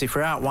 the thing is, if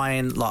we're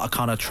outweighing like a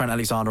kind of Trent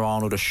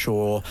Alexander-Arnold, a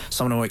Shaw,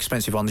 some of the more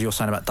expensive ones, you're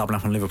saying about doubling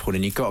up on Liverpool,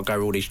 and you've got to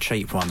go all these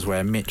cheap ones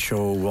where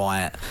Mitchell,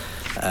 White,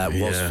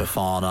 was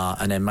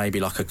Fofana, and then maybe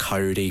like a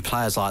Cody,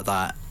 players like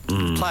that.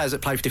 Players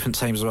that play for different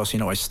teams as well, so you're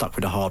not always stuck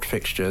with the hard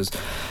fixtures,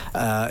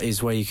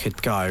 is where you could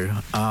go.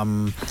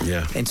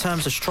 In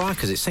terms of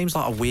strikers, it seems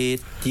like a weird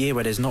year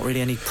where there's not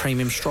really any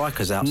premium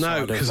strikers outside.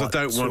 No, because I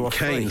don't want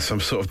Kane, so I'm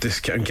sort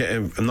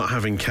of I'm not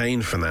having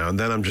Kane for now, and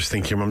then I'm just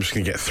thinking I'm just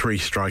going to get 3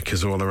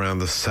 strikers all around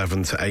the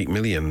 7 to 8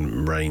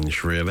 million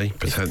range, really,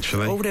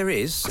 potentially. All there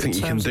is. I think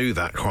you can do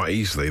that quite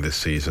easily this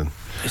season.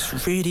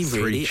 It's really,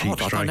 really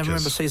odd. I don't ever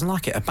remember a season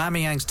like it.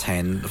 Aubameyang's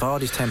 10,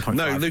 Vardy's 10.5.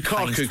 No,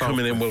 Lukaku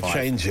coming in will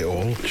change it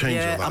all.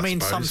 I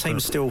mean, some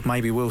teams still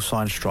maybe will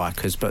sign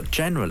strikers, but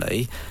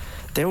generally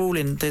they're all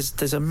in.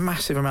 There's a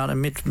massive amount of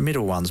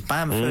middle ones: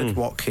 Bamford,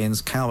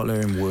 Watkins,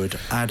 Calvert-Lewin, Wood,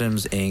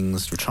 Adams,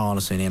 Ings,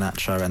 Richarlison,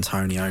 Iheanacho,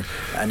 Antonio,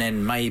 and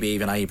then maybe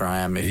even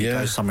Abraham. If he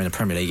goes somewhere in the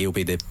Premier League, he'll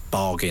be the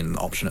bargain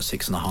option at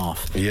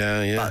 6.5.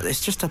 Yeah. But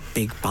it's just a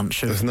big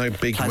bunch of. There's no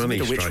big money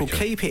striker, which will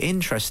keep it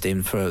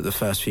interesting for the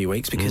first few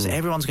weeks, because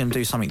everyone's going to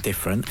do something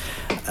different.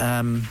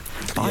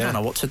 But I don't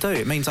know what to do.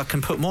 It means I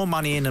can put more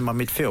money in my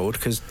midfield,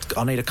 because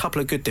I need a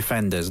couple of good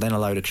defenders, then a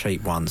load of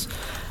cheap ones.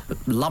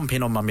 Lump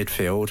in on my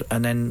midfield,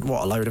 and then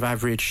a load of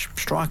average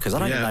strikers. I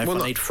don't even know if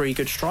I need 3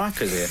 good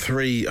strikers here.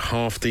 3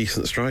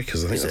 half-decent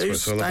strikers, I think that's what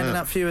it's all about. Who's standing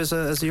up for you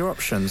as your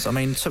options? I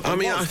mean,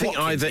 I think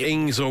either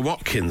Ings or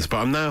Watkins, but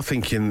I'm now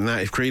thinking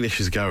that if Grealish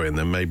is going,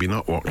 then maybe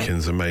not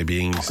Watkins and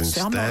maybe Ings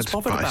instead. I'm not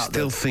but I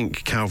still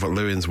think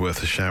Calvert-Lewin's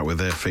worth a shout with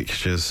their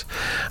fixtures,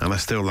 and I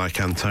still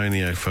like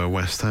Antonio for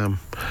West Ham.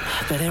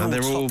 But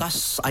they're all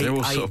sort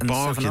of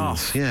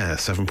bargains.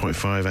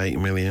 7.5, 8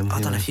 million.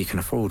 I don't know if you can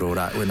afford all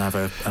that and have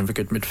a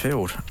good midfield.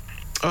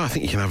 I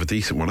think you can have a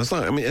decent one. As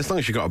long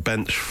as you've got a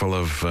bench full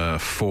of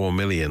 4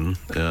 million,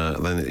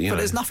 then you know. But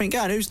there's nothing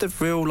going. Who's the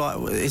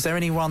real, is there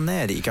anyone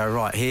there that you go,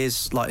 right,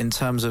 here's, in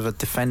terms of a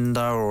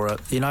defender or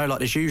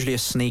there's usually a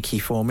sneaky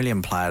 4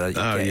 million player that you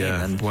get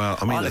in. And well,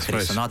 I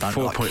suppose I don't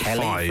 4.5 like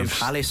Kelly from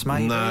Palace,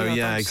 maybe. No,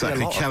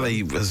 exactly.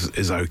 Kelly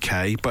is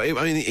okay, but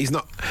he's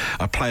not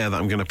a player that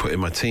I'm going to put in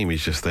my team.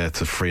 He's just there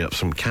to free up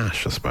some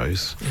cash, I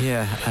suppose.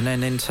 Yeah, and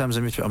then in terms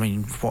of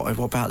midfield,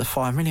 what about the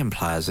 5 million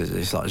players?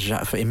 It's like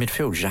in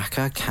midfield,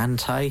 Xhaka,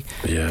 Kante.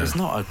 There's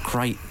not a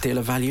great deal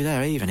of value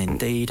there, even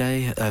indeed.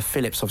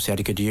 Phillips obviously had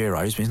a good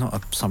Euros, but he's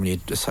not somebody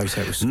you'd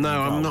associate with.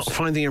 No, I'm not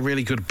finding a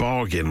really good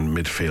bargain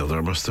midfielder,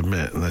 I must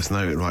admit. And there's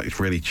no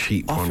really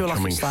cheap one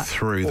coming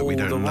through that we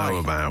don't know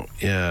about.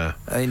 Yeah.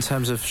 In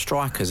terms of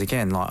strikers,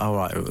 again,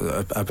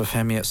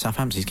 Obafemi at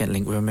Southampton, he's getting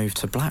linked with a move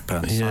to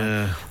Blackburn.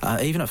 Yeah. So,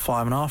 even at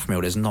 5.5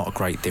 mil, there's not a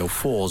great deal.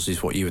 4s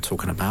is what you were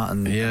talking about,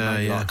 and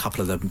maybe a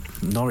couple of the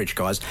Norwich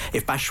guys.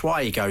 If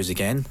Batshuayi goes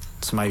again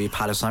to maybe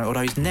Palace,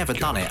 although he's never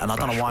done it, and I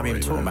don't know why I'm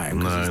even talking about him,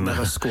 because he's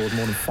never scored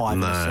more than 5 in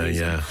the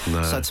season.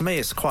 So to me,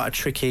 it's quite a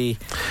tricky.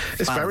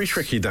 It's very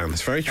tricky, Dan.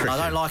 It's very tricky. And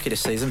I don't like it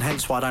this season,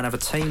 hence why I don't have a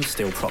team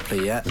still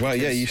properly yet. Well,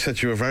 you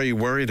said you were very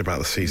worried about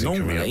the season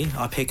coming up. Normally,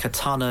 I pick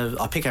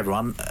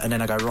everyone, and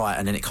then I go right,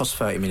 and then it costs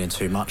 30 million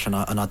too much, and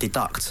I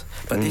deduct.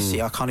 But this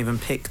year, I can't even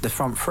pick the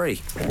front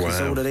 3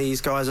 because all of these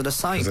guys are the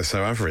same. Because they're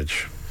so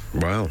average.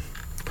 Well,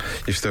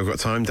 you've still got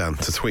time, Dan,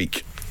 to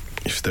tweak.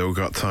 You've still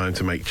got time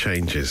to make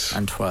changes.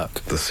 And twerk.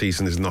 The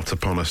season is not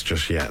upon us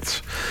just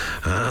yet.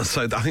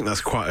 So I think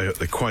that's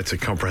quite a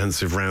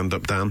comprehensive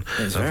roundup, Dan,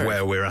 of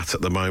where we're at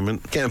the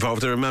moment. Get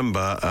involved. And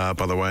remember,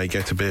 by the way,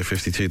 go to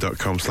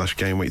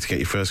beer52.com/gameweek to get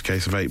your first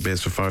case of 8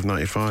 beers for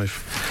 $5.95.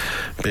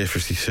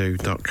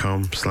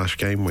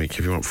 beer52.com/gameweek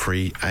if you want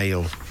free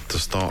ale to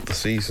start the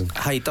season.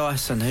 Hey,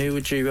 Dyson, who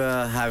would you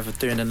have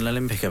doing an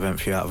Olympic event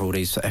for you out of all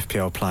these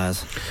FPL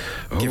players?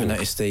 Given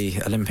that it's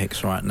the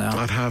Olympics right now.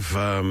 I'd have...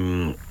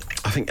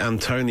 I think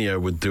Antonio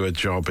would do a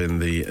job in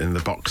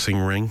the boxing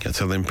ring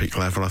at Olympic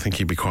level. I think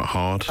he'd be quite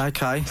hard.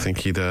 Okay. I think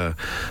he'd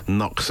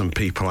knock some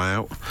people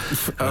out.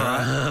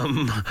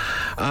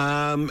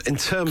 In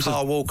terms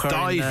of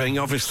diving,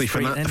 obviously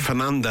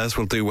Fernandez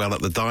will do well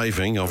at the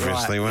diving,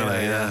 obviously, won't he?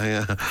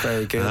 Yeah.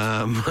 Very good.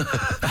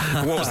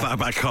 What was that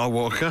about Carl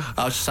Walker?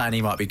 I was just saying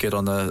he might be good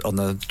on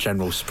the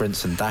general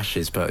sprints and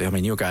dashes, but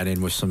you're going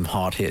in with some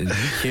hard-hitting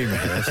humour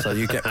here, so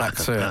you get back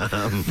to it.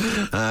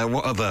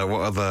 What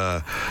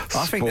other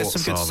I think there's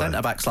some good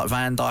centre-backs like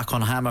Van Dijk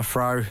on hammer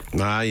throw.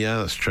 Yeah,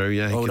 that's true,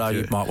 yeah. Although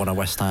you might want a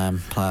West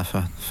Ham player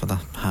for the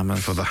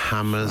Hammers. For the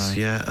Hammers,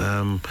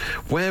 yeah.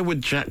 Where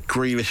would Jack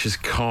Grealish's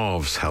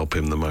calves help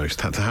him the most?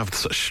 To have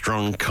such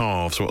strong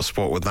calves, what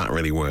sport would that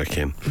really work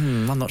in?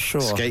 I'm not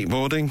sure.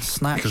 Skateboarding?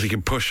 Snatch? Because he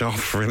can push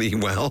off really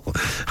well.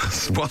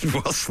 What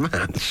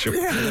snatch? The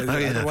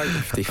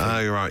weightlifting.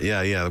 Oh, right,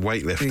 yeah, the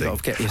weightlifting. You've got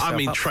to get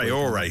yourself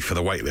Traore for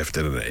the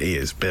weightlifting, isn't it? He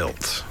is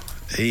built.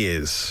 He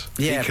is.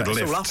 Yeah, he could but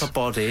lift. it's all upper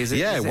body, is it?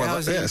 Yeah, is it, well,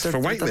 it's for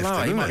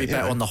weightlifting, He might be isn't it?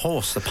 better on the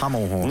horse, the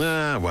pummel horse.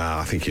 Nah, well,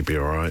 I think he'd be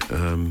all right.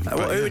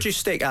 Who would you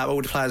stick out of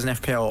all the players in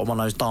FPL on one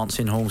of those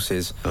dancing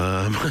horses?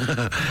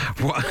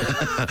 What?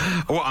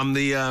 What? I'm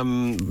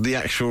the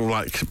actual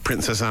like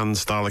Princess Anne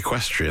style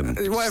equestrian.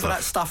 Whatever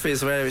that stuff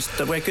is, where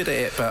we're good at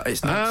it, but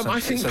it's not. I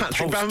think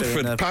Patrick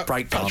Bamford.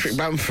 Patrick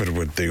Bamford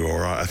would do all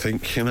right. I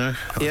think I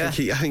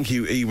think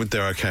he would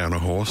do okay on a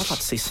horse. I'd like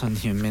to see Son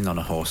Heung-min on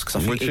a horse because I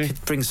think he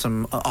could bring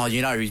some.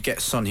 You'd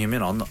get Son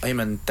Heung-min on him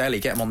and Delhi,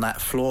 get him on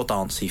that floor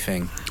dancey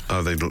thing.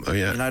 Oh,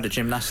 yeah. You know, the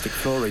gymnastic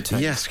floor routine.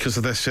 Yes, because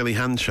of their silly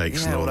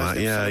handshakes and all that.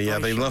 Yeah,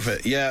 they love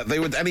it. Yeah, they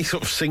would any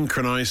sort of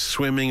synchronised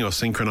swimming or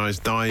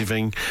synchronised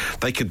diving.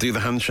 They could do the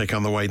handshake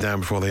on the way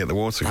down before they hit the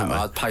water.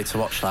 I'd pay to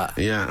watch that.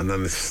 Yeah, and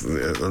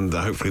then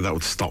hopefully that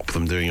would stop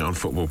them doing it on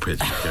football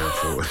pitches going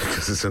forward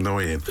because it's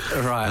annoying.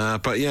 Right.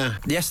 But yeah,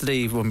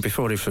 yesterday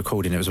before this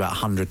recording, it was about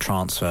 100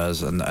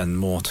 transfers and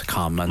more to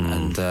come.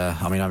 And I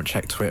haven't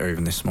checked Twitter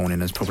even this morning.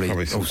 There's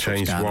probably some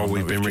changed while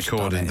we've been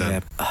recording.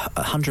 Then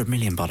 100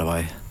 million, by the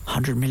way.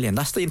 100 million.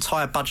 That's the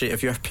entire budget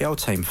of your FPL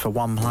team for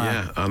one player.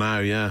 Yeah, I know,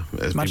 yeah.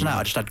 Imagine that.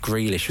 I just had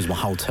Grealish as my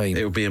whole team.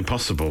 It would be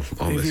impossible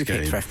on this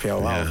game. For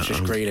FPL?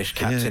 Just Grealish,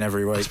 captain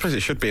every week. I suppose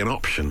it should be an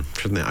option,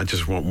 shouldn't it? I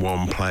just want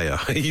one player.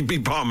 He'd be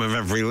bottom of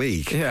every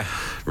league. Yeah.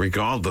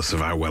 Regardless of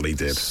how well he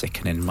did.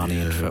 Sickening money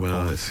in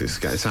football. Well,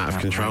 it's out of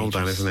control,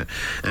 Dan, isn't it?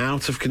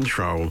 Out of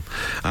control.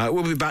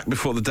 We'll be back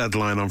before the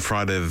deadline on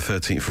Friday the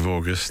 13th of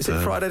August. Is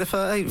it Friday the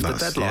 13th, the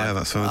deadline? Yeah,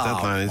 that's when the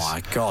deadline is. Oh,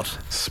 my God.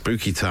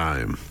 Spooky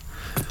time.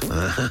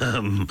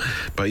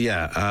 But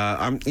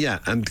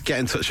and get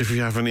in touch if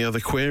you have any other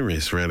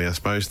queries, really, I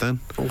suppose,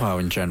 then. Well,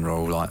 in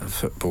general, like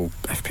football,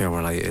 FPL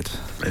related.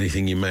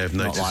 Anything you may have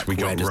noticed like we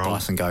got where does wrong.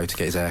 Dyson go to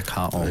get his hair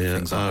cut or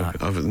things like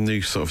that. I've a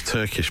new sort of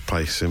Turkish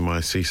place in my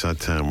seaside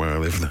town where I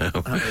live now.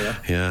 Oh,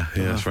 yeah?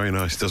 Yeah, it's very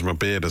nice. He does my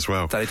beard as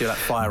well. Do they do that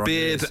fire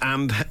beard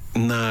on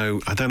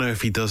no, I don't know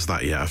if he does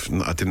that yet.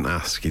 I didn't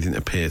ask. He didn't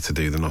appear to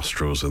do the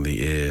nostrils and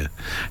the ear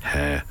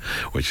hair,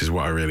 which is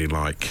what I really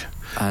like.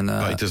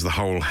 But he does the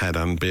whole head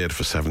and beard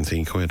for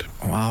 17 quid.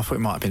 Well, I thought it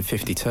might have been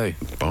 52.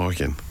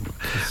 Bargain.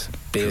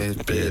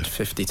 Beard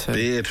 52.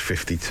 Beard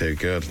 52,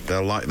 good.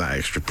 They'll like that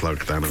extra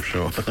plug, Dan, I'm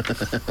sure.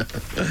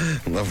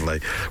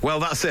 Lovely. Well,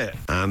 that's it,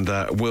 and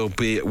we'll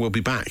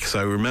be back.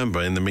 So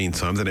remember, in the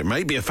meantime, that it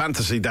may be a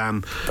fantasy,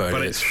 Dan,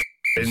 but it's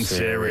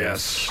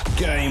serious.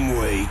 Game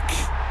week.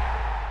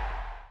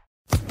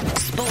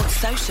 Sports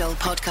Social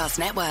Podcast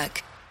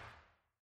Network.